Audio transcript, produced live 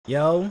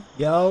Yo.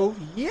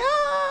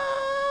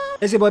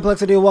 It's your boy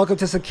Plexity. Welcome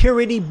to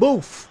Security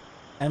Booth.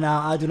 And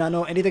I do not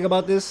know anything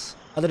about this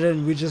other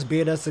than we just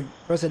being a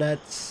person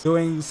that's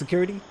doing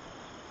security,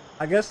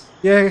 I guess.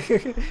 Yeah.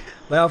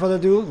 Without further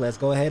ado, let's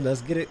go ahead.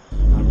 Let's get it.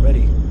 I'm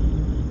ready.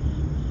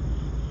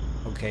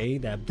 Okay,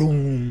 that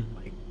boom.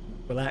 Like,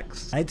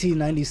 relax.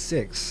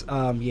 1996.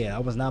 Yeah, I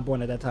was not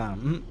born at that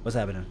time. What's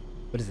happening?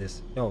 What is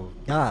this? Yo,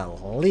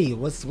 golly,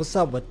 what's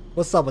up with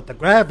the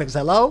graphics?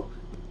 Hello?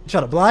 You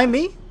trying to blind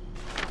me?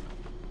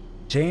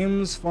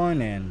 James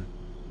Farnan.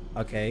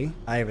 Okay,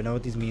 I don't even know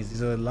what these means.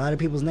 These are a lot of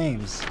people's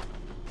names.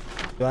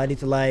 Do I need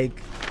to I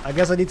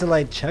guess I need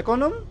to check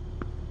on them?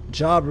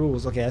 Job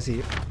rules. Okay, I see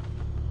it.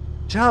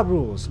 Job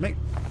rules.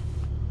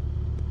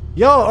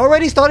 Yo,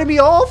 already started me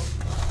off?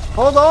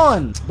 Hold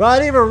on. Bro, I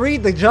didn't even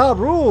read the job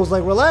rules.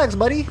 Like, relax,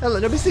 buddy.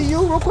 Let me see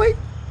you real quick.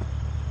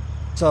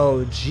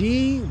 So,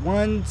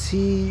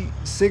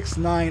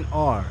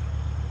 G1T69R.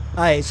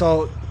 Alright,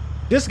 so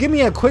just give me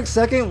a quick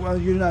second. Well,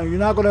 you're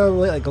not gonna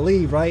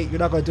leave, right? You're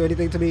not gonna do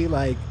anything to me.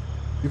 Like,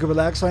 you can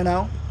relax right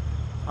now.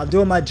 I'm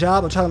doing my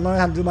job. I'm trying to learn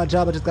how to do my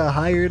job. I just got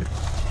hired,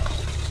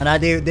 and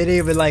they didn't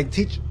even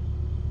teach.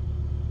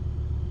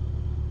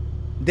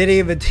 They didn't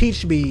even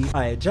teach me.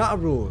 Alright,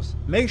 job rules.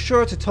 Make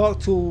sure to talk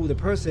to the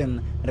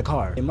person in the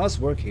car. They must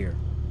work here.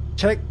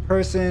 Check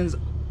person's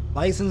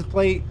license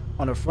plate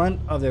on the front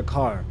of their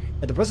car.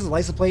 If the person's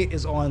license plate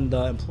is on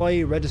the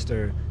employee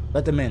register,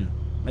 let them in.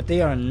 If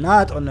they are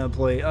not on the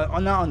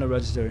not on the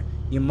register,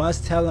 you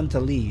must tell them to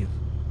leave.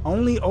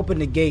 Only open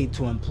the gate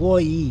to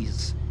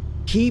employees.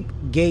 Keep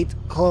gate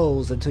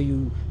closed until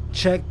you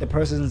check the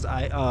person's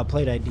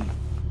plate ID.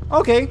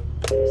 Okay,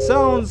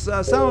 sounds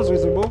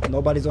reasonable.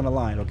 Nobody's on the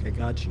line. Okay,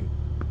 got you.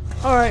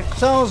 All right,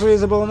 sounds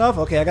reasonable enough.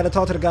 Okay, I gotta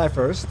talk to the guy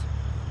first.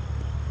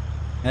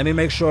 Let me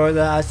make sure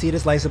that I see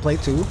this license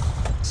plate too.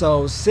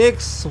 So what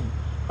is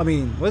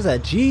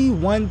that?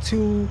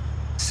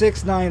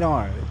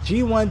 G1269R.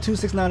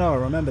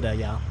 G1269R. Remember that,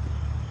 y'all.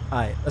 All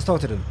right, let's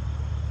talk to them.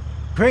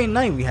 Great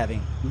night we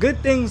having. Good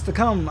things to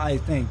come, I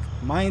think.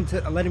 Mind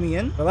letting me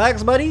in?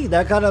 Relax, buddy.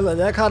 That kind of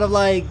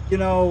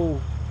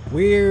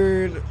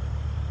weird.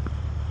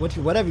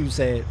 Whatever you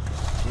said,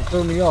 you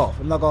threw me off.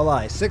 I'm not gonna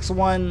lie.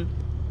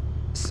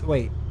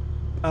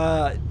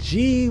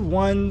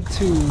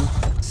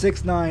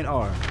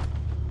 G1269R.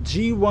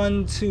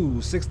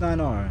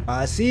 G1269R.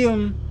 I see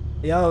him.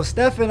 Yo,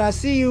 Stefan, I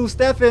see you,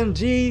 Stefan.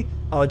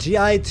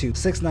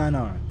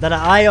 GI269R. Is that an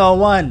I or a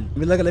 1?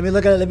 Let me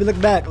look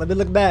back.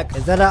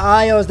 Is that an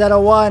I or is that a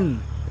 1?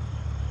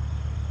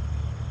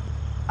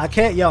 I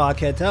can't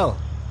tell.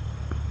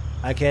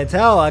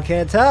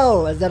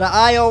 Is that an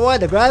I or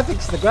what? The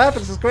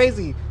graphics is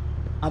crazy.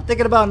 I'm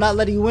thinking about not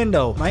letting you in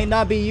though. Might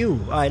not be you.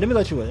 Alright, let me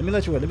let you in. Let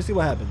me see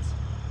what happens.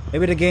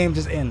 Maybe the game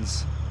just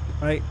ends.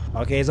 Alright.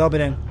 Okay, it's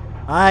opening.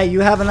 Alright, you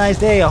have a nice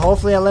day.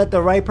 Hopefully I let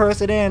the right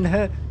person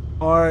in.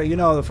 Or,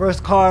 the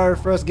first car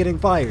getting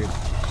fired.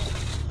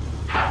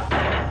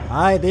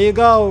 Alright, there you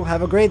go.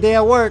 Have a great day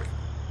at work.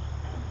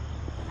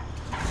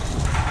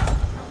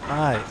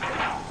 Alright.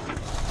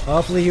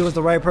 Hopefully he was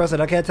the right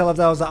person. I can't tell if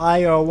that was an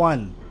I or a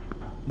 1.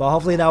 But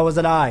hopefully that was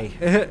an I.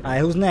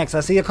 Alright, who's next? I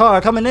see a car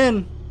coming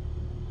in.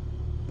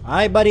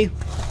 Alright, buddy.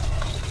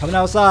 Coming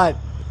outside.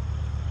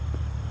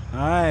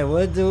 Alright,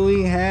 what do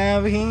we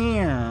have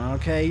here?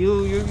 Okay,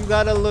 you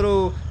got a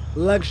little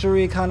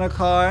luxury kind of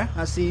car.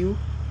 I see you.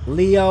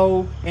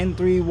 Leo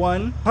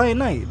N31. Hey,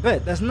 nice.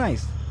 Bet, that's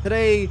nice.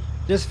 Today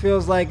just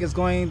feels like it's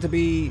going to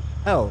be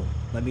hell.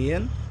 Let me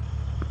in.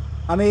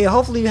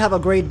 Hopefully you have a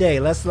great day.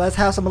 Let's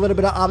have a little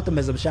bit of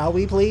optimism, shall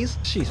we, please?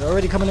 Sheesh,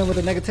 already coming in with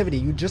the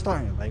negativity. You just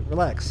starting.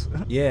 Relax.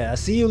 Yeah, I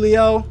see you,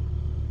 Leo.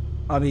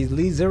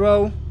 Lee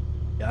Zero.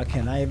 Yeah, I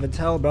cannot even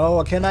tell, bro.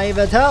 I cannot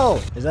even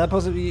tell. Is that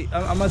supposed to be?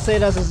 I'm gonna say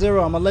that's a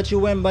 0. I'm gonna let you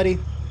win, buddy.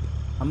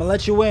 I'm gonna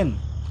let you win.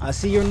 I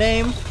see your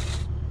name.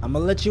 I'm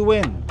gonna let you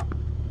win.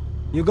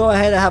 You go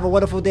ahead and have a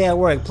wonderful day at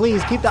work.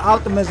 Please keep the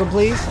optimism,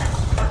 please.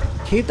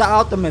 Keep the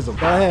optimism.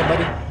 Go ahead,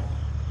 buddy.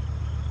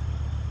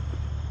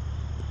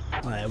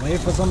 Alright, wait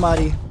for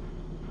somebody.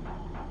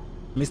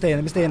 Let me stay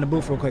in the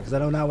booth real quick because I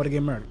don't know how to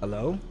get murked.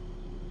 Hello?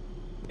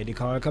 Any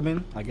car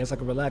coming? I guess I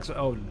can relax.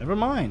 Oh, never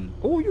mind.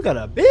 Oh, you got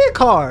a big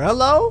car.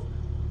 Hello?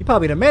 You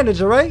probably the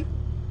manager, right? You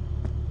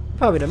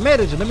probably the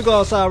manager. Let me go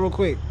outside real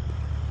quick.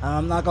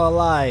 I'm not gonna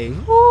lie.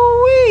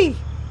 Woo-wee!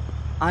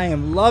 I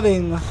am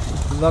loving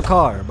the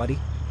car, buddy.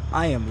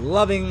 I am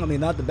loving,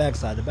 not the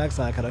backside. The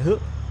backside kind of hook.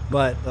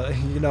 But,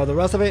 the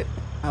rest of it,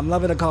 I'm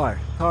loving the car.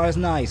 Car is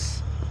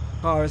nice.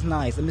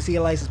 Let me see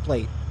your license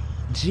plate.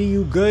 G,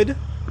 you good?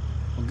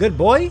 Good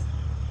boy?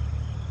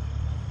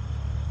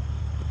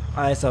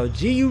 Alright, so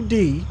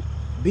GUD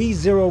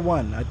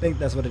B01. I think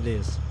that's what it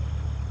is.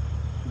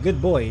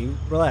 Good boy.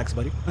 Relax,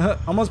 buddy.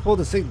 Almost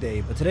pulled a sick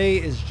day, but today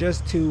is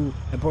just too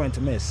important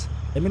to miss.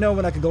 Let me know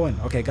when I can go in.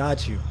 Okay,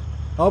 got you.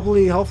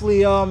 Hopefully,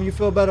 you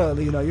feel better.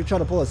 You're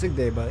trying to pull a sick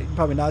day, but you're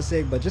probably not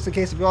sick. But just in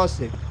case if you are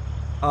sick,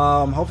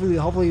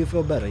 hopefully you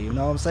feel better. You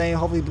know what I'm saying?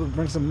 Hopefully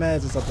bring some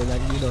meds or something that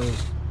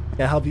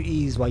help you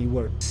ease while you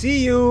work.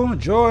 See you,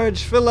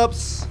 George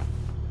Phillips.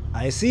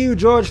 I see you,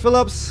 George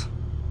Phillips.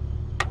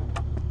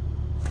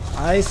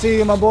 I see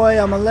you, my boy.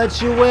 I'm gonna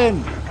let you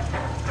in.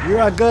 You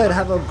are good.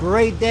 Have a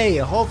great day.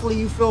 Hopefully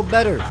you feel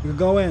better. You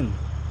go in.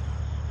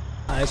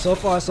 Alright, so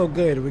far so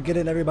good. We're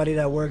getting everybody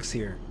that works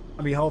here.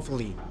 I mean,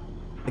 hopefully.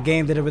 The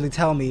game didn't really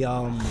tell me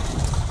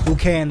who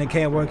can and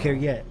can't work here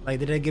yet. Like,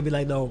 they didn't give me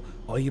like, no,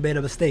 oh, you made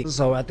a mistake.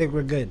 So I think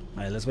we're good.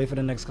 Alright, let's wait for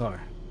the next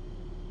car.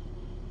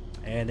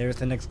 And there's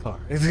the next car.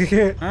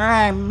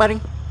 Alright,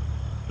 buddy.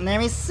 Let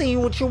me see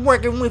what you're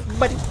working with,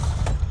 buddy.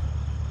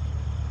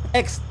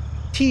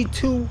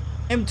 XT2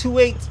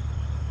 M28.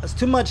 That's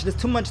too much. There's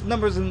too much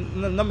numbers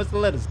and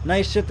letters.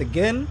 Night shift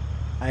again.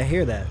 I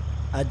hear that.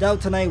 I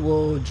doubt tonight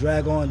will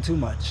drag on too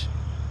much.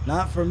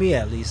 Not for me,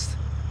 at least.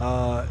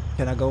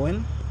 Can I go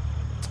in?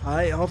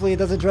 Alright, hopefully it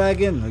doesn't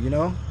drag in, you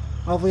know?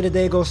 Hopefully the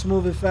day goes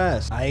smooth and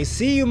fast. I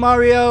see you,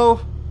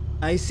 Mario.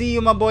 I see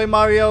you, my boy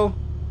Mario.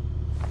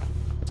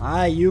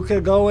 Alright, you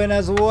could go in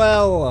as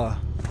well.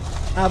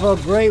 Have a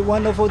great,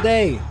 wonderful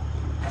day.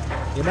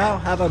 You know,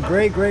 have a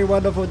great,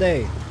 wonderful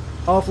day.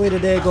 Hopefully the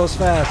day goes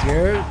fast, you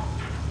heard?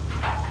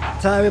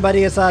 Tell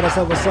everybody inside I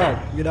said what's up.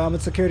 You know, I'm a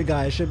security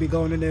guy. I should be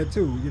going in there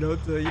too, you know,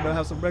 to,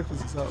 have some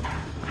breakfast or something.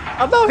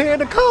 I'm out here in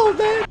the cold,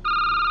 man.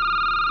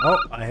 Oh,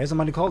 I hear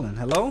somebody calling.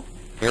 Hello?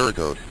 Error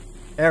code.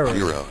 Error.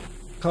 0.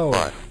 Code.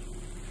 5.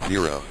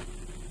 0.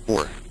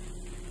 4.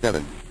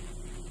 7.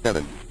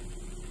 7.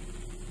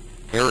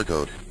 Error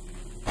code.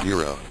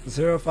 0.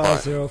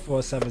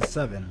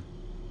 050477.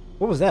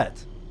 What was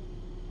that?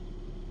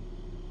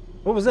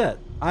 What was that?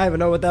 I don't even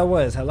know what that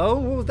was. Hello?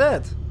 What was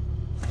that?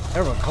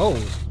 Error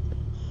code.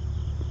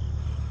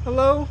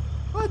 Hello?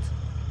 What?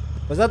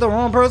 Was that the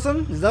wrong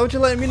person? Is that what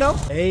you're letting me know?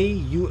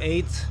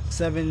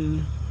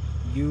 AU87U1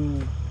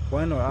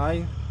 or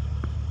I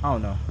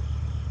don't know.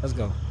 Let's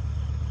go.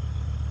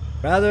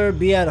 Rather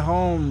be at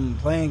home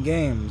playing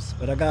games,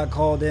 but I got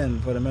called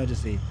in for an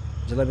emergency.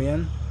 Did you let me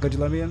in? Could you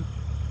let me in?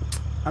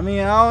 I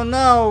mean, I don't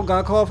know.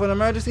 Got called for an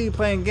emergency,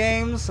 playing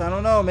games. I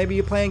don't know. Maybe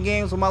you're playing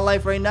games with my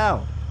life right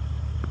now.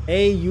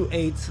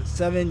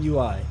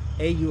 AU87UI.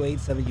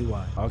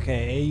 AU87UI.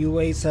 Okay,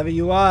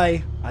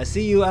 AU87UI. I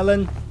see you,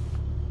 Ellen.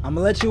 I'm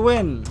gonna let you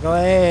in. Go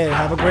ahead.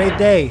 Have a great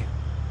day.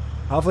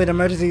 Hopefully the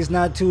emergency is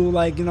not too,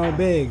 like, you know,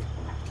 big.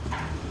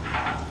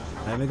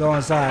 Let me go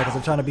inside because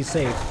I'm trying to be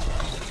safe.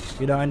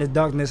 You know, in this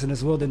darkness, in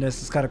this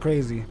wilderness, it's kind of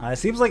crazy. It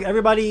seems like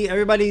everybody's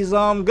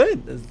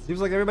good. It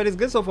seems like everybody's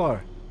good so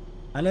far.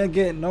 I didn't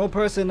get no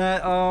person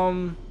that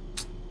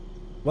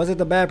wasn't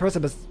the bad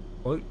person, but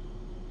what?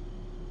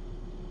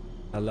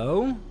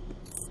 Hello?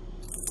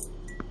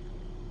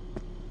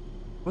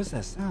 What's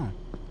that sound?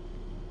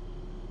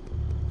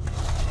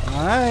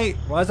 Alright,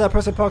 why is that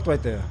person parked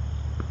right there?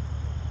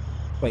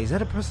 Wait, is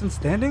that a person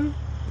standing?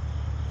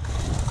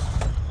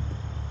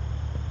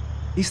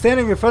 He's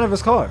standing in front of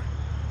his car.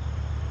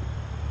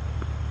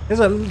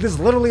 There's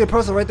literally a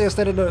person right there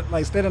standing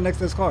next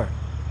to his car.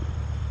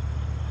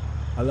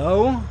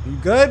 Hello? You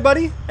good,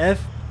 buddy?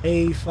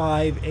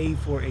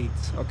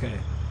 FA5848. Okay.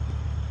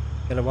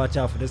 Gotta watch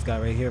out for this guy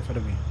right here in front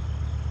of me.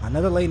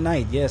 Another late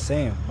night. Yeah,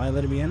 same. Might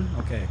let me in?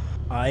 Okay.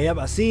 Yep,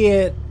 I see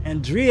it.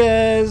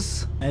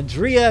 Andreas, I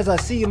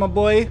see you, my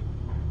boy.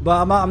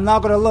 But I'm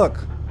not gonna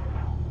look.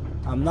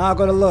 I'm not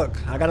gonna look.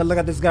 I gotta look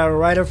at this guy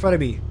right in front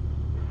of me.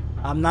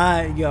 I'm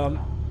not, yo.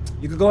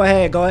 You can go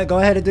ahead. Go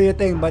ahead and do your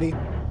thing, buddy.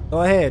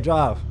 Go ahead,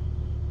 drive.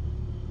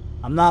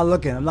 I'm not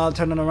looking. I'm not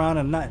turning around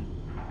or nothing.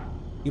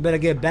 You better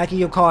get back in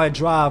your car and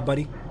drive,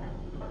 buddy.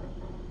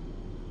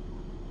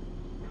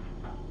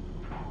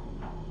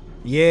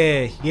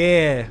 Yeah.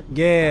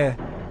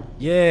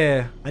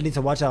 I need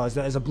to watch out.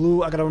 It's a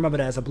blue. I gotta remember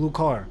that. It's a blue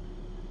car.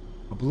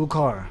 A blue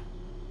car.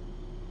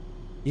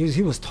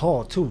 He was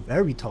tall too.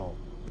 Very tall.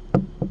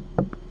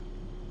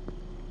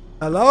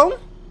 Hello?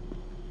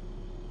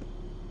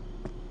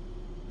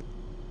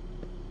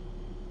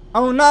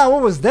 Oh no,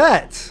 what was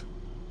that?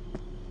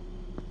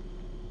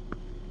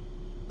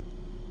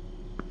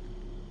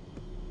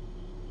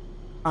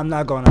 I'm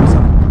not going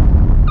outside.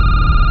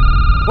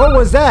 What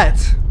was that?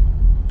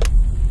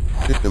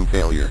 System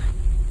failure.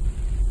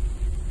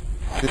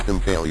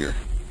 System failure.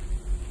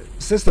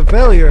 System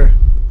failure?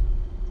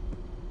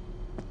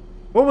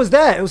 What was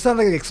that? It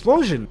sounded like an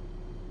explosion.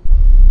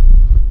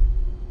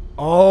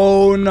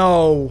 Oh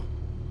no.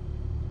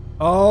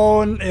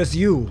 Oh, it's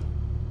you.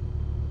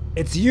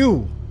 It's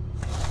you.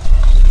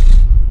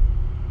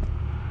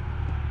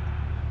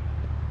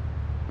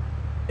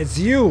 It's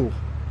you.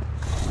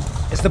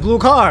 It's the blue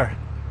car.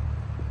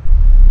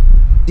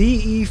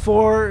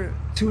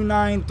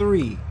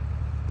 DE4293.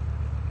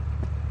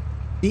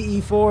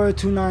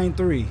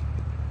 DE4293.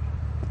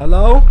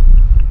 Hello?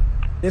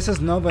 This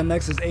is Nova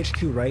Nexus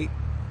HQ, right?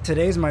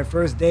 Today's my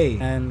first day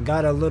and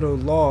got a little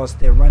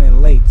lost and running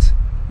late.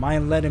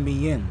 Mind letting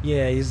me in?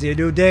 Yeah, it's your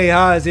new day,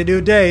 huh? It's your new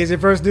day. It's your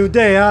first new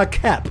day, huh?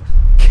 Cap.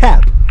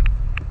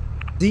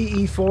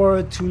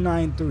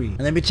 DE4293.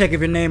 And let me check if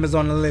your name is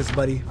on the list,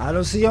 buddy. I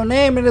don't see your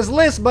name in this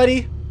list,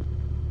 buddy.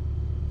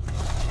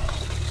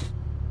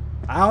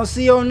 I don't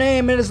see your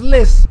name in this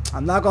list.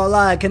 I'm not gonna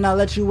lie, I cannot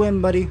let you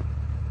in, buddy.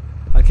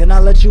 I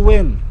cannot let you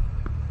in.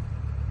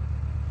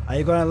 Are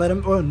you gonna let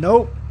him? Oh,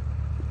 nope.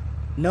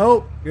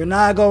 Nope, you're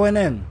not going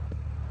in.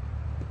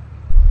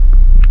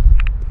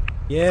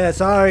 Yeah,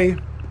 sorry.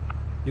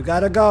 You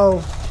gotta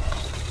go.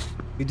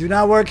 You do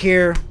not work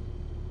here.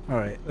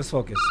 Alright, let's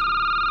focus.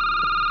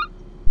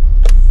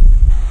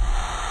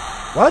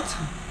 What?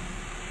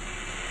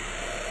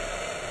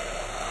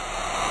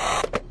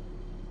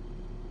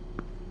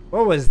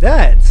 What was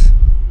that?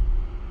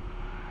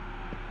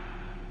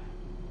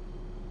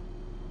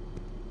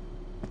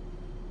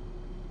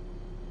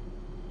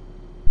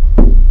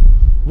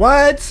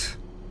 What?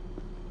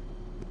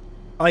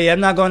 Oh yeah,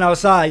 I'm not going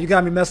outside. You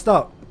got me messed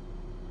up.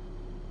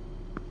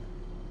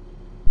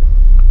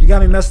 You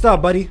got me messed up,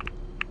 buddy.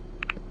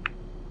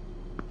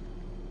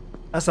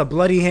 That's a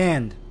bloody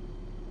hand.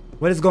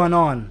 What is going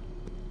on?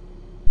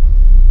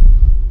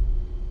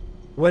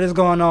 What is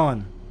going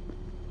on?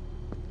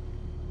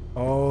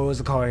 Oh, there's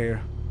a car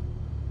here.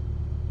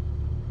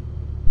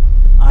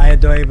 I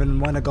don't even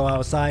want to go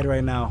outside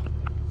right now.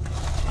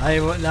 I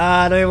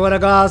don't even want to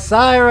go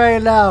outside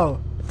right now.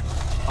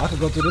 I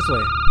could go through this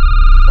way.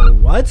 Oh,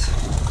 what?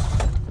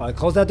 Alright,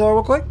 close that door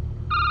real quick.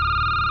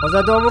 Close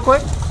that door real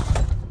quick.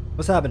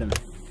 What's happening?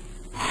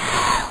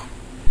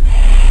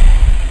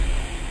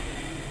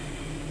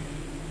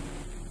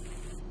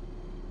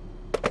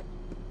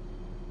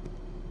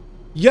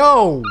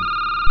 Yo!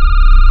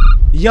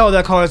 Yo,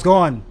 that car is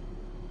gone.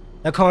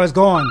 That car is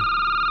gone.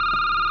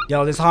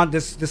 Yo, this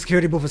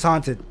security booth is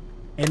haunted.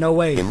 Ain't no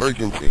way.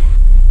 Emergency.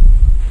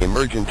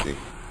 Emergency.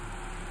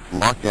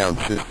 Lockdown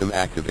system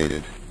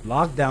activated.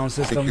 Lockdown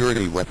system.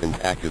 Security weapons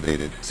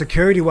activated.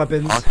 Security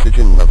weapons.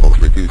 Oxygen levels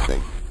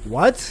reducing.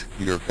 What?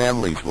 Your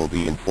families will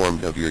be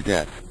informed of your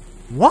death.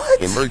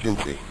 What?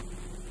 Emergency.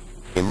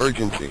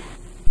 Emergency.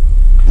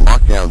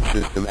 Lockdown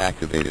system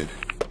activated.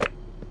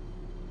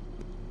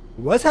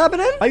 What's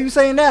happening? Why are you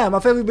saying that? My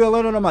family will be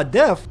alerted on my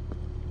death.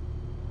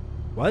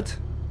 What?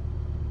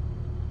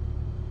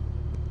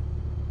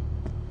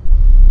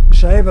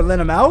 Should I even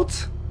let him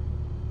out?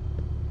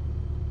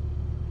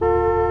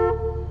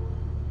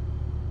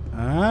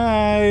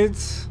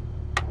 Alright.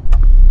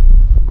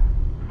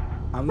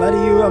 I'm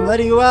letting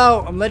you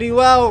out. I'm letting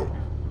you out.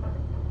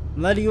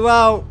 I'm letting you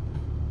out.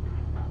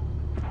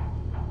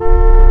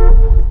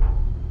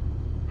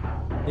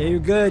 Yeah, you're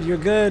good. You're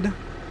good.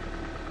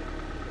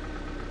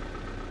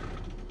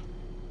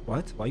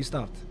 What? Why you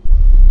stopped?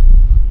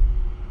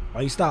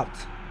 Why you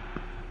stopped?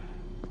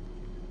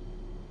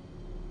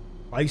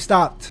 Why you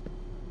stopped?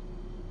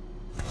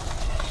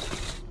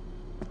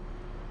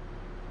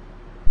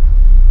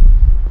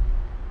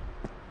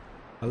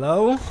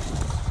 Hello?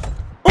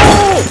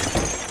 Oh!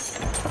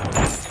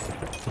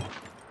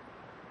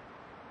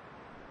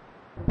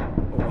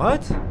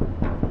 What?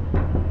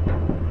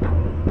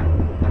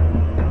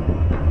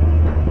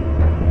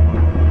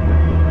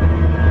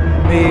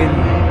 I mean,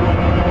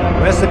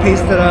 rest in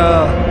peace to the,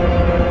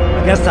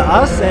 I guess to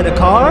us and the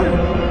car.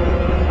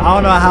 I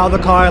don't know how the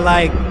car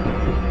like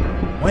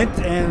went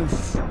and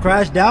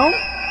crashed down.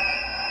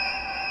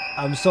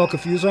 I'm so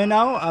confused right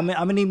now. I'm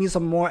gonna need me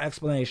some more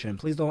explanation.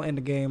 Please don't end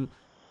the game.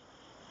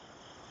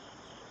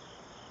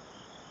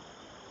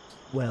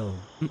 Well,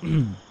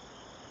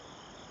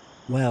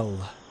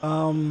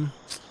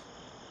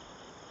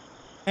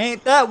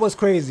 ain't that was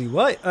crazy?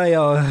 What?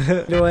 Yo,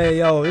 anyway,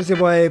 yo, it's your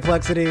boy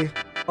Plexity.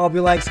 Hope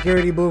you like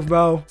security booth,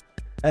 bro.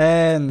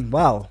 And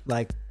wow,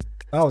 like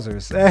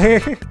Bowser's.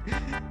 If you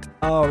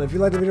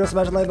like the video,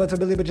 smash the like button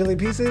to a bajillion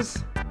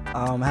pieces.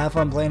 Have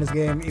fun playing this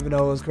game, even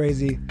though it was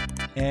crazy.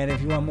 And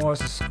if you want more,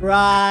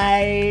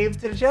 subscribe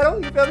to the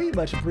channel. You feel me?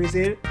 Much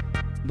appreciated.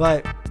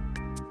 But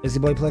it's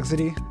your boy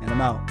Plexity, and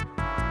I'm out.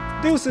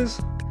 Deuces.